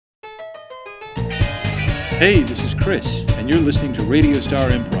Hey, this is Chris, and you're listening to RadioStar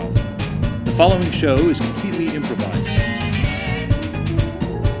Improv. The following show is completely improvised.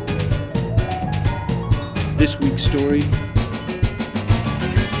 This week's story,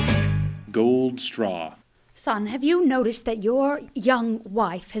 Gold Straw. Son, have you noticed that your young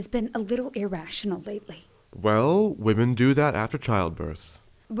wife has been a little irrational lately? Well, women do that after childbirth.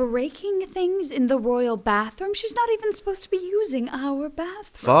 Breaking things in the royal bathroom? She's not even supposed to be using our bathroom.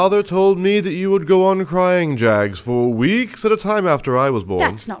 Father told me that you would go on crying, Jags, for weeks at a time after I was born.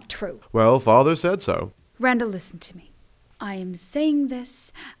 That's not true. Well, Father said so. Randall, listen to me. I am saying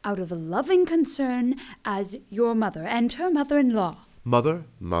this out of a loving concern as your mother and her mother-in-law. Mother.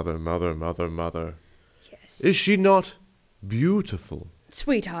 Yes. Is she not beautiful?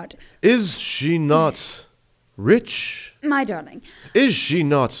 Sweetheart. Is she not rich? My darling. Is she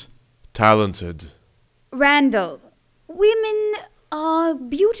not talented? Randall, women are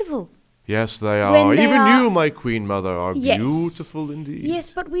beautiful. Yes, they are. When they Even are- you, my queen mother, are Yes. beautiful indeed.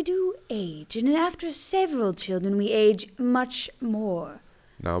 Yes, but we do age, and after several children, we age much more.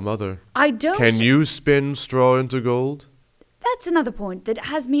 Now, Mother, I don't... can you spin straw into gold? That's another point that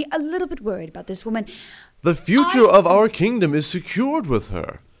has me a little bit worried about this woman. The future of our kingdom is secured with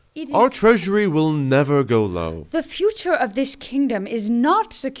her. It is... Our treasury will never go low. The future of this kingdom is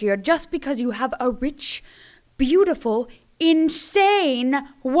not secure just because you have a rich, beautiful, insane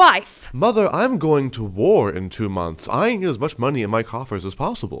wife. Mother, I'm going to war in 2 months. I need as much money in my coffers as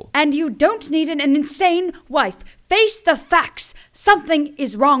possible. And you don't need an insane wife. Face the facts. Something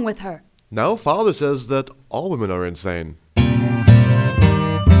is wrong with her. Now Father says that all women are insane.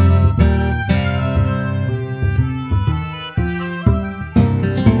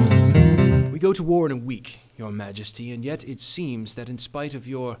 We go to war in a week, Your Majesty, and yet it seems that in spite of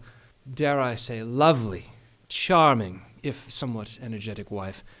your, dare I say, lovely, charming, if somewhat energetic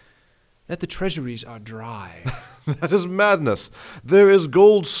wife, that the treasuries are dry. That is madness. There is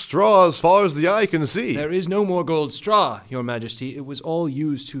gold straw as far as the eye can see. There is no more gold straw, Your Majesty. It was all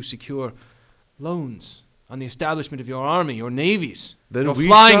used to secure loans on the establishment of your army, your navies, Then your we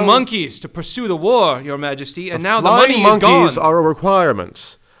flying shall- monkeys to pursue the war, Your Majesty, and now the Flying money is monkeys gone. are a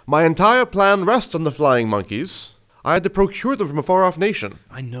requirement. My entire plan rests on the flying monkeys. I had to procure them from a far-off nation.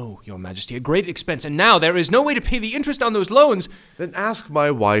 I know, Your Majesty, at great expense, and now there is no way to pay the interest on those loans. Then ask my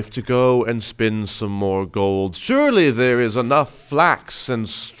wife to go and spin some more gold. Surely there is enough flax and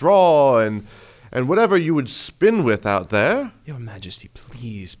straw and whatever you would spin with out there. Your Majesty,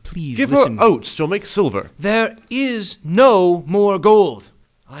 please, please Give listen. her oats, she'll make silver. There is no more gold.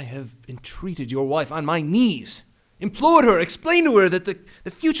 I have entreated your wife on my knees, implored her, explained to her that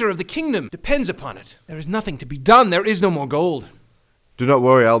the future of the kingdom depends upon it. There is nothing to be done. There is no more gold. Do not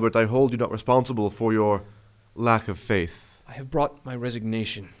worry, Albert. I hold you not responsible for your lack of faith. I have brought my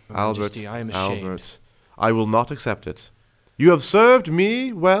resignation, Your Albert, Majesty. I am ashamed. Albert, I will not accept it. You have served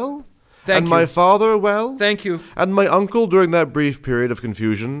me well, Thank and you. my father well, Thank you. and my uncle during that brief period of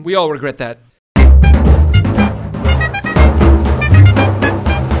confusion. We all regret that.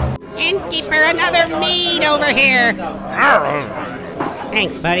 Innkeeper, another mead over here.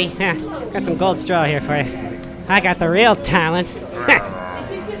 Thanks, buddy. Got some gold straw here for you. I got the real talent.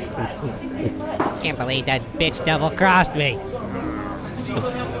 Can't believe that bitch double-crossed me.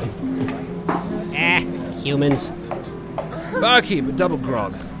 Humans. Barkeep, a double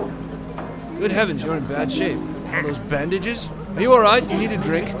grog. Good heavens, you're in bad shape. All those bandages? Are you all right? Do you need a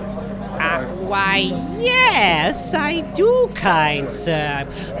drink? Why, yes, I do, kind sir.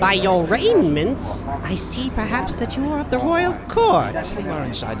 By your raiments, I see perhaps that you are of the royal court. We are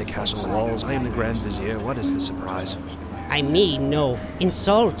inside the castle walls. I am the Grand Vizier. What is the surprise? I mean no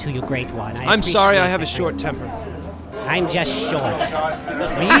insult to you, great one. I'm sorry, I have a appreciate short temper. that. I'm just short.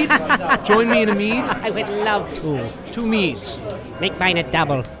 Mead? Join me in a mead? I would love to. 2 meads. Make mine a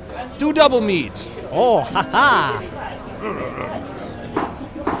double. 2 double meads. Oh, ha-ha.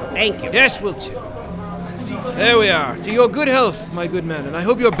 Thank you. Yes, we'll too. There we are. To your good health, my good man, and I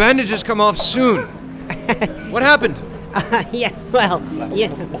hope your bandages come off soon. What happened? Yes, well,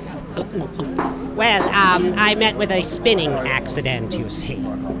 yes. Well, I met with a spinning accident, you see.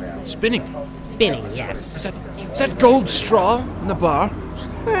 Spinning. Spinning, yes. Is that gold straw in the bar?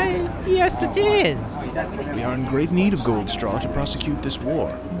 Yes, it is. We are in great need of gold straw to prosecute this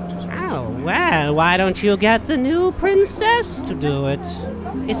war. Oh, well, why don't you get the new princess to do it?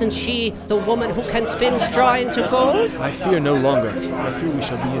 Isn't she the woman who can spin straw into gold? I fear no longer. I fear we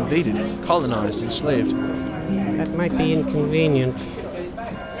shall be invaded, colonized, enslaved. That might be inconvenient.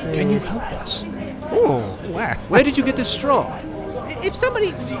 Can you help us? Oh, well. Where did you get this straw? If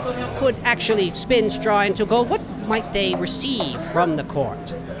somebody could actually spin straw into gold, what might they receive from the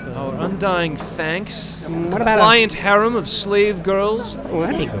court? Our undying thanks. What about Pliant harem of slave girls. Oh,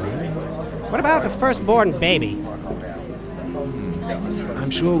 that'd be good. What about a firstborn baby?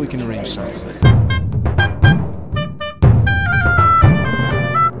 I'm sure we can arrange something.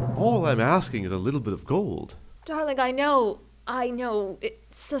 All I'm asking is a little bit of gold. Darling, I know,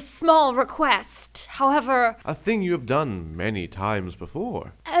 it's a small request. However, A thing you have done many times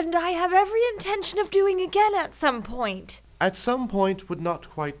before. and I have every intention of doing again at some point. At some point would not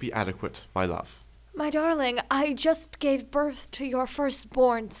quite be adequate, my love. My darling, I just gave birth to your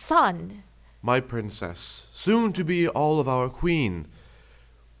firstborn son. My princess, soon to be all of our queen.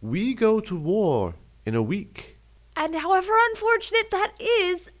 We go to war in a week. And however unfortunate that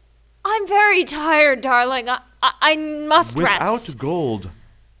is, I'm very tired, darling. I must Without rest. gold,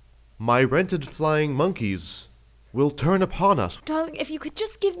 my rented flying monkeys will turn upon us. Darling, if you could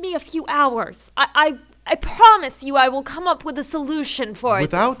just give me a few hours, I promise you I will come up with a solution for it.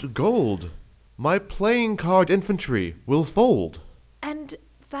 Without gold, my playing card infantry will fold. And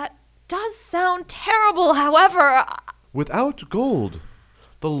that does sound terrible, however. Without gold,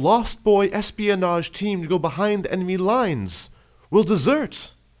 the Lost Boy espionage team to go behind the enemy lines will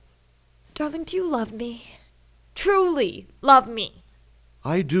desert. Darling, do you love me? Truly love me?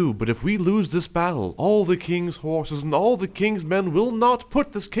 I do, but if we lose this battle, all the king's horses and all the king's men will not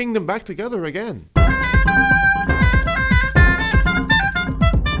put this kingdom back together again.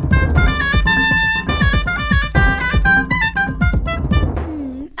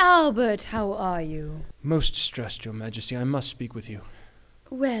 Albert, how are you? Most stressed, Your Majesty. I must speak with you.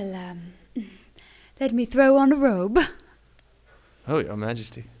 Well, let me throw on a robe. Oh, Your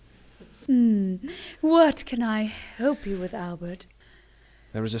Majesty. What can I help you with, Albert?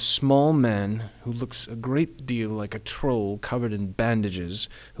 There is a small man who looks a great deal like a troll covered in bandages,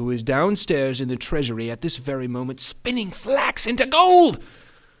 who is downstairs in the treasury at this very moment spinning flax into gold!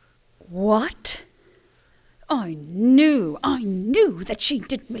 What? I knew that she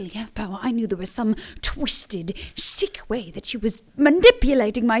didn't really have power. I knew there was some twisted, sick way that she was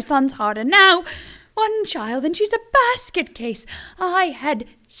manipulating my son's heart. And now, one child, and she's a basket case. I had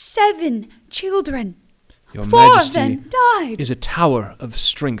 7 children. Your 4 Majesty of them died. is a tower of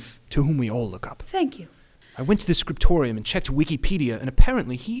strength to whom we all look up. Thank you. I went to the scriptorium and checked Wikipedia, and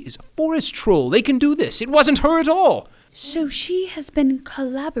apparently he is a forest troll. They can do this. It wasn't her at all. So she has been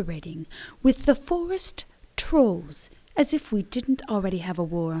collaborating with the forest trolls, as if we didn't already have a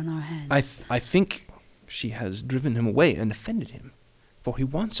war on our hands. I think she has driven him away and offended him, for he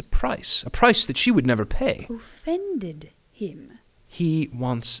wants a price that she would never pay. Offended him. He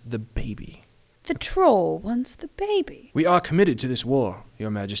wants the baby. The troll wants the baby. We are committed to this war,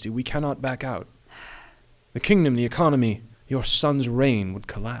 Your Majesty. We cannot back out. The kingdom, the economy, your son's reign would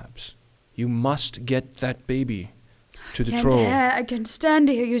collapse. You must get that baby to the troll. I can stand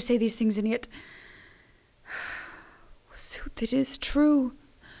to hear you say these things, and yet... Sooth, it is true.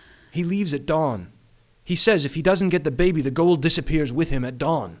 He leaves at dawn. He says if he doesn't get the baby, the gold disappears with him at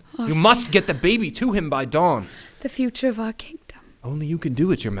dawn. Oh, You must get the baby to him by dawn. The future of our kingdom. Only you can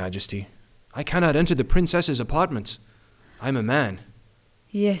do it, Your Majesty. I cannot enter the princess's apartments. I'm a man.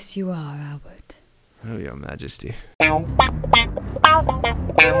 Yes, you are, Albert. Oh, Your Majesty.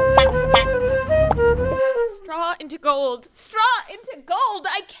 Straw into gold. Straw into gold.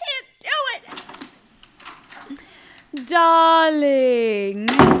 I can't do it. Darling.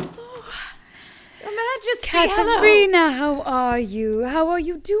 Your Majesty, hello. Katharina, how are you? How are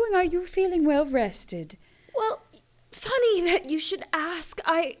you doing? Are you feeling well rested? Well, funny that you should ask.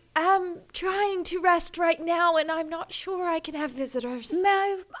 I am trying to rest right now, and I'm not sure I can have visitors.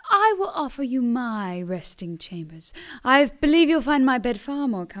 I will offer you my resting chambers. I believe you'll find my bed far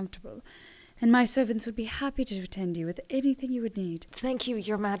more comfortable, and my servants would be happy to attend you with anything you would need. Thank you,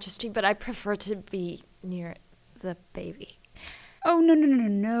 Your Majesty, but I prefer to be near the baby. Oh,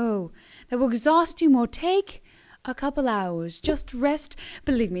 no. That will exhaust you more. Take a couple hours. Just rest.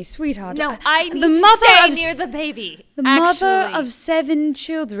 Believe me, sweetheart. No, I need to stay near the baby. The mother of 7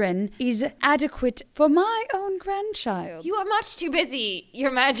 children is adequate for my own grandchild. You are much too busy, Your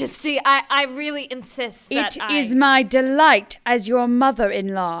Majesty. I really insist that It is my delight as your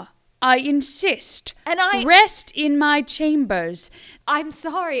mother-in-law. I insist. And I... Rest in my chambers. I'm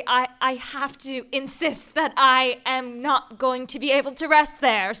sorry. I have to insist that I am not going to be able to rest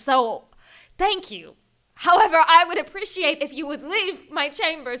there. So, thank you. However, I would appreciate if you would leave my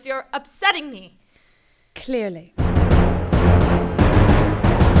chambers. You're upsetting me. Clearly.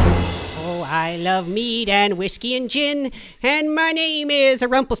 Oh, I love mead and whiskey and gin, and my name is a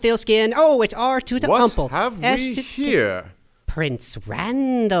Rumpelstiltskin. Oh, it's R to the What Umple. have S we to here? Prince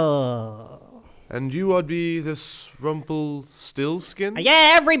Randall. And you would be this Rumpelstiltskin?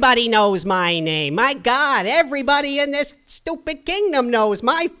 Yeah, everybody knows my name. My God, everybody in this stupid kingdom knows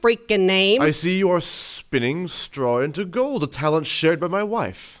my freaking name. I see you are spinning straw into gold, a talent shared by my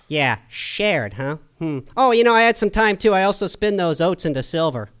wife. Yeah, shared, huh? Oh, I had some time, too. I also spin those oats into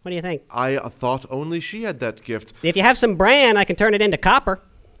silver. What do you think? I thought only she had that gift. If you have some bran, I can turn it into copper.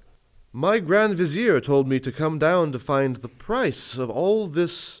 My Grand Vizier told me to come down to find the price of all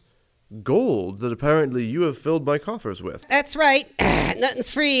this gold that apparently you have filled my coffers with. That's right. Nothing's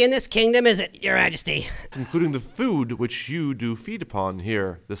free in this kingdom, is it, Your Majesty? Including the food which you do feed upon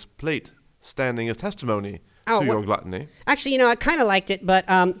here, this plate standing as testimony to your gluttony. Actually, I kind of liked it, but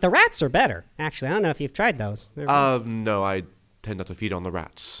the rats are better. Actually, I don't know if you've tried those. No, I tend not to feed on the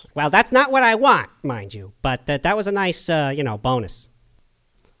rats. Well, that's not what I want, mind you, but that was a nice, bonus.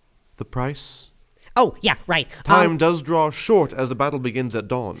 The price? Oh, yeah, right. Time does draw short as the battle begins at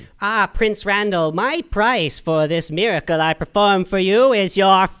dawn. Prince Randall, my price for this miracle I perform for you is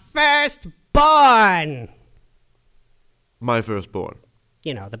your firstborn. My firstborn?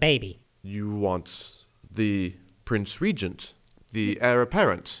 The baby. You want the Prince Regent, the heir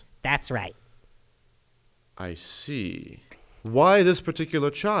apparent? That's right. I see. Why this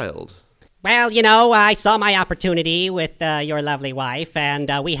particular child? Well, I saw my opportunity with your lovely wife, and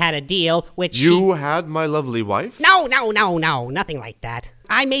we had a deal which You had my lovely wife? No, nothing like that.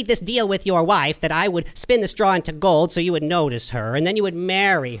 I made this deal with your wife that I would spin the straw into gold so you would notice her, and then you would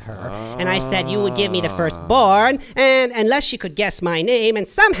marry her. And I said you would give me the firstborn, and unless she could guess my name, and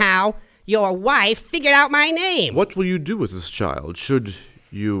somehow your wife figured out my name. What will you do with this child, should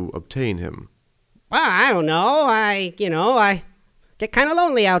you obtain him? Well, I don't know. I get kind of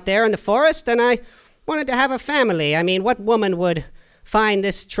lonely out there in the forest, and I wanted to have a family. I mean, what woman would find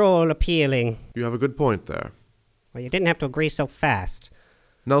this troll appealing? You have a good point there. Well, you didn't have to agree so fast.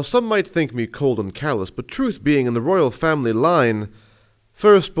 Now, some might think me cold and callous, but truth being in the royal family line,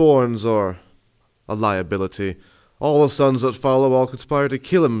 firstborns are a liability. All the sons that follow all conspire to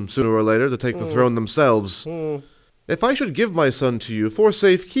kill him sooner or later to take the throne themselves. If I should give my son to you for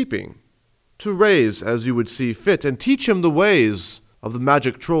safekeeping, to raise as you would see fit, and teach him the ways of the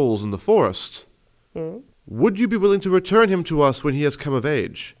magic trolls in the forest, would you be willing to return him to us when he has come of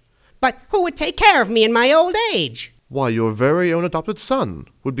age? But who would take care of me in my old age? Why, your very own adopted son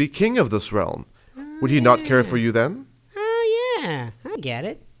would be king of this realm. Would he not care for you then? Oh, yeah, I get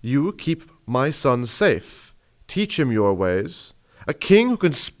it. You keep my son safe. Teach him your ways. A king who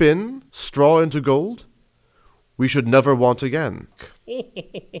can spin straw into gold? We should never want again.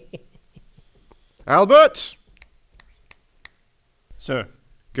 Albert! Sir.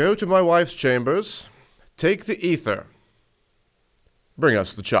 Go to my wife's chambers. Take the ether. Bring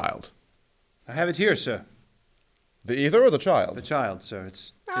us the child. I have it here, sir. The ether or the child? The child, sir.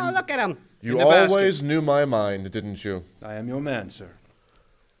 It's Look at him. You the always basket. knew my mind, didn't you? I am your man, sir.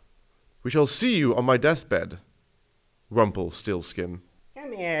 We shall see you on my deathbed, Rumpelstiltskin.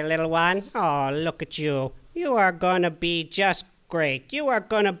 Come here, little one. Oh, look at you. You are gonna be just great. You are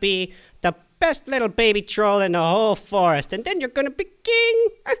gonna be the best little baby troll in the whole forest, and then you're gonna be king.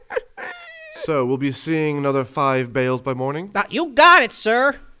 So, we'll be seeing another 5 bales by morning? You got it,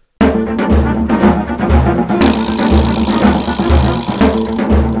 sir.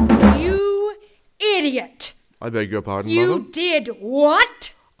 You idiot! I beg your pardon, You Mother? did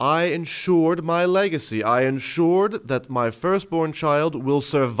what? I ensured my legacy. I ensured that my firstborn child will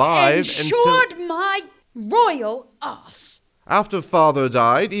survive Ensured my royal ass. After father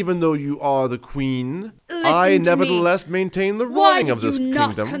died, even though you are the queen, Listen I to nevertheless maintain the Why ruling did of this you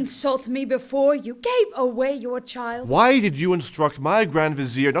not kingdom. consult me before you gave away your child? Why did you instruct my Grand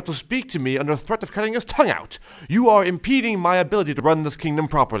Vizier not to speak to me under threat of cutting his tongue out? You are impeding my ability to run this kingdom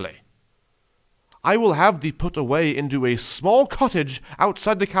properly. I will have thee put away into a small cottage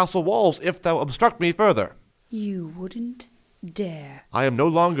outside the castle walls if thou obstruct me further. You wouldn't dare. I am no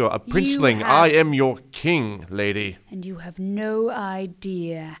longer a princeling. I am your king, lady. And you have no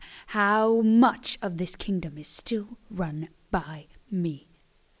idea how much of this kingdom is still run by me.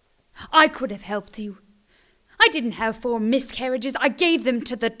 I could have helped you. I didn't have 4 miscarriages. I gave them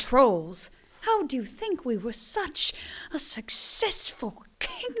to the trolls. How do you think we were such a successful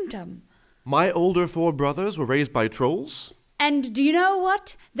kingdom? My older 4 brothers were raised by trolls? And do you know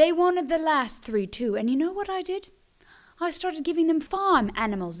what? They wanted the last 3 too. And you know what I did? I started giving them farm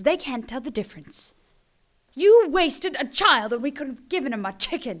animals. They can't tell the difference. You wasted a child and we could have given him a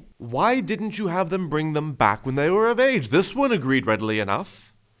chicken. Why didn't you have them bring them back when they were of age? This one agreed readily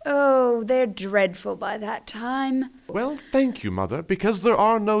enough. Oh, they're dreadful by that time. Well, thank you, Mother. Because there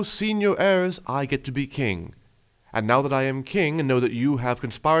are no senior heirs, I get to be king. And now that I am king and know that you have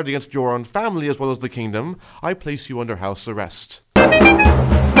conspired against your own family as well as the kingdom, I place you under house arrest.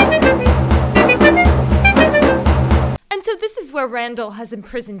 And so this is where Randall has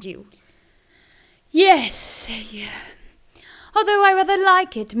imprisoned you. Yes. Yeah. Although I rather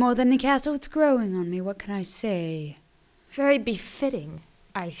like it more than the castle it's growing on me, what can I say? Very befitting,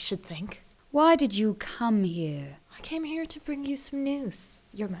 I should think. Why did you come here? I came here to bring you some news,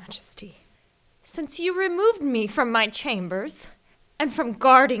 Your Majesty. Since you removed me from my chambers and from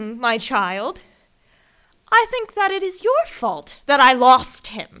guarding my child, I think that it is your fault that I lost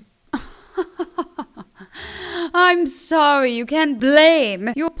him. I'm sorry, you can't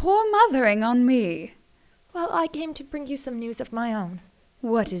blame your poor mothering on me. Well, I came to bring you some news of my own.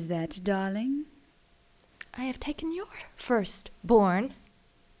 What is that, darling? I have taken your firstborn.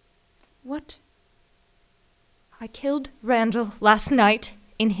 What? I killed Randall last night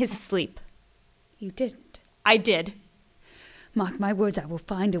in his sleep. You didn't. I did. Mark my words, I will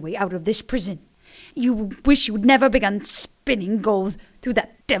find a way out of this prison. You wish you'd never begun spinning gold through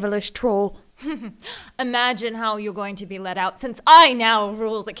that devilish troll. Imagine how you're going to be let out since I now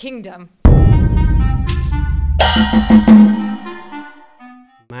rule the kingdom.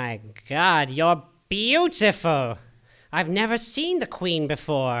 My God, you're beautiful. I've never seen the Queen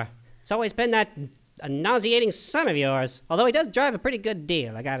before. It's always been that nauseating son of yours. Although he does drive a pretty good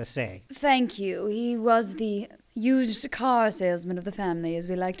deal, I gotta say. Thank you. He was the used car salesman of the family, as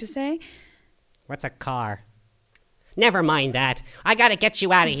we like to say. What's a car? Never mind that. I gotta get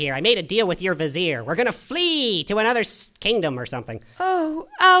you out of here. I made a deal with your vizier. We're gonna flee to another kingdom or something. Oh,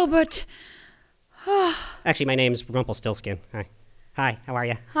 Albert. Actually, my name's Rumpelstiltskin. Hi. Hi, how are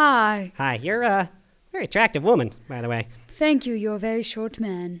you? Hi. Hi, you're a very attractive woman, by the way. Thank you. You're a very short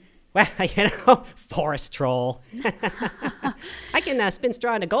man. Well, you know, forest troll. I can spin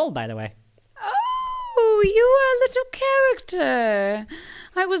straw into gold, by the way. Oh, you are a little character.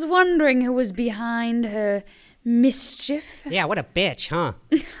 I was wondering who was behind her mischief. Yeah, what a bitch, huh?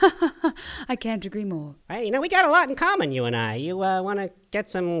 I can't agree more. Hey, you know, we got a lot in common, you and I. You want to get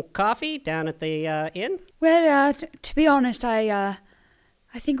some coffee down at the inn? Well, to be honest, I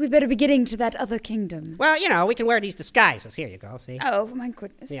think we better be getting to that other kingdom. Well, you know, we can wear these disguises. Here you go, see? Oh, my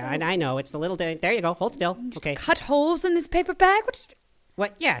goodness. Yeah, I know. It's the little... There you go. Hold still. Okay. Cut holes in this paper bag?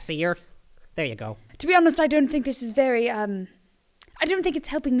 What? Yeah, see, you're... There you go. To be honest, I don't think this is very, I don't think it's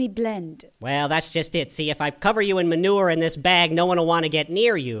helping me blend. Well, that's just it. See, if I cover you in manure in this bag, no one will want to get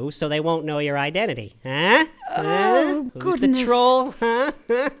near you, so they won't know your identity. Huh? Oh, Who's goodness. the troll? Huh?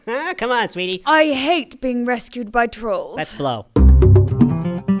 Come on, sweetie. I hate being rescued by trolls. Let's blow.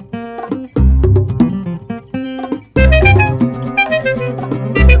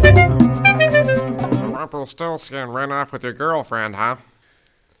 Rumpelstiltskin ran off with your girlfriend, huh?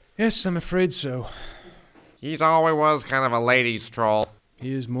 Yes, I'm afraid so. He's always was kind of a ladies' troll.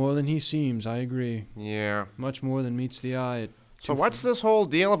 He is more than he seems, I agree. Yeah. Much more than meets the eye. So what's this whole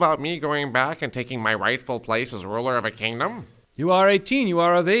deal about me going back and taking my rightful place as ruler of a kingdom? You are 18, you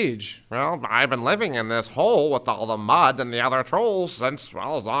are of age. Well, I've been living in this hole with all the mud and the other trolls since,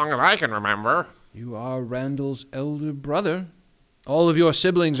 well, as long as I can remember. You are Randall's elder brother. All of your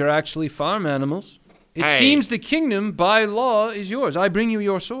siblings are actually farm animals. It Hey. seems the kingdom, by law, is yours. I bring you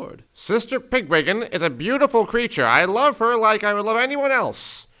your sword. Sister Pigwiggen is a beautiful creature. I love her like I would love anyone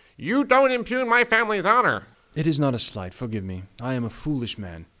else. You don't impugn my family's honor. It is not a slight, forgive me. I am a foolish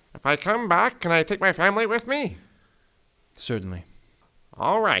man. If I come back, can I take my family with me? Certainly.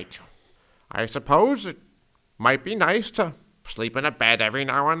 All right. I suppose it might be nice to sleep in a bed every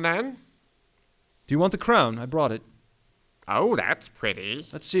now and then. Do you want the crown? I brought it. Oh, that's pretty.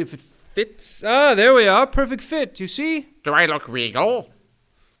 Let's see if it fits. Ah, there we are. Perfect fit. You see? Do I look regal?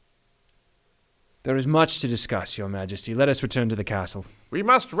 There is much to discuss, Your Majesty. Let us return to the castle. We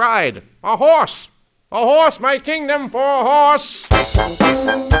must ride. A horse! A horse, my kingdom for a horse!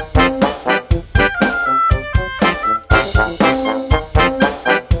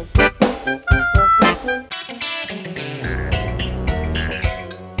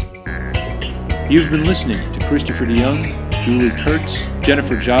 You've been listening to Christopher DeYoung, Julie Kurtz,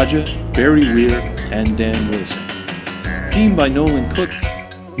 Jennifer Jaja, Barry Weir, and Dan Wilson. Theme by Nolan Cook.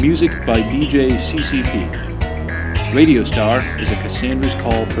 Music by DJ CCP. RadioStar is a Cassandra's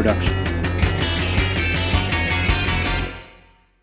Call production.